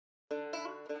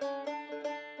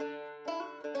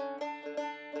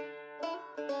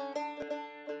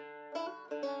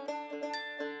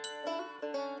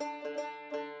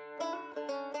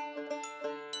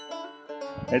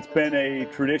It's been a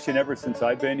tradition ever since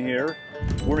I've been here.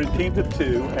 We're in teams of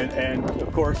 2, and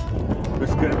of course,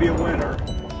 there's going to be a winner,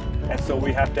 and so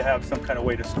we have to have some kind of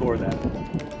way to score that.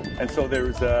 And so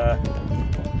there's a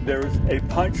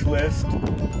punch list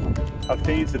of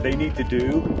things that they need to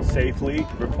do safely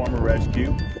to perform a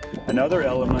rescue. Another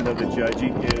element of the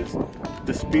judging is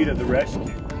the speed of the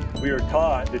rescue. We are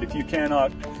taught that if you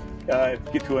cannot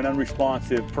get to an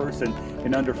unresponsive person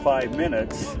in under 5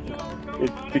 minutes,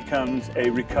 it becomes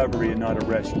a recovery and not a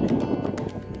rescue.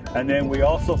 And then we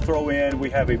also throw in,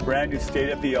 we have a brand new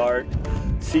state-of-the-art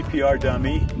CPR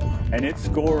dummy, and it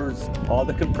scores all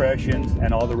the compressions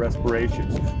and all the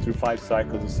respirations through 5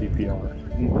 cycles of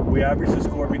CPR. We average the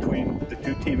score between the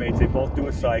 2 teammates. They both do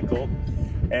a cycle,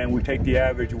 and we take the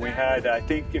average, and we had, I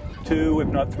think, 2, if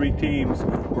not 3 teams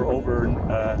were over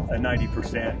a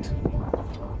 90%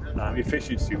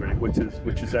 efficiency rate, which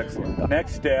is excellent.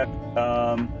 Next step,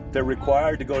 they're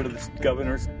required to go to the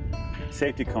Governor's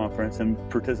Safety Conference and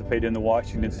participate in the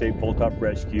Washington State Pull-Top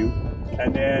Rescue.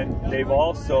 And then they've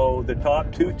also, the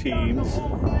top 2 teams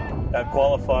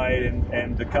qualified,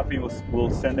 and the company will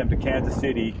send them to Kansas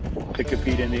City to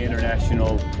compete in the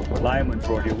International Lineman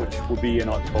Rodeo, which will be in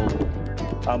October.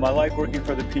 I like working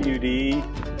for the PUD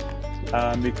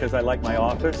because I like my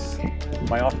office.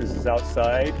 My office is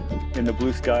outside in the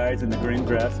blue skies and the green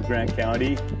grass of Grant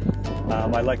County.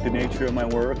 I like the nature of my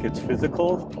work. It's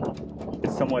physical,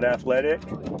 it's somewhat athletic,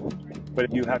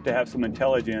 but you have to have some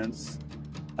intelligence,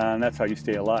 and that's how you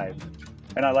stay alive.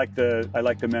 And I like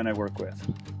the men I work with.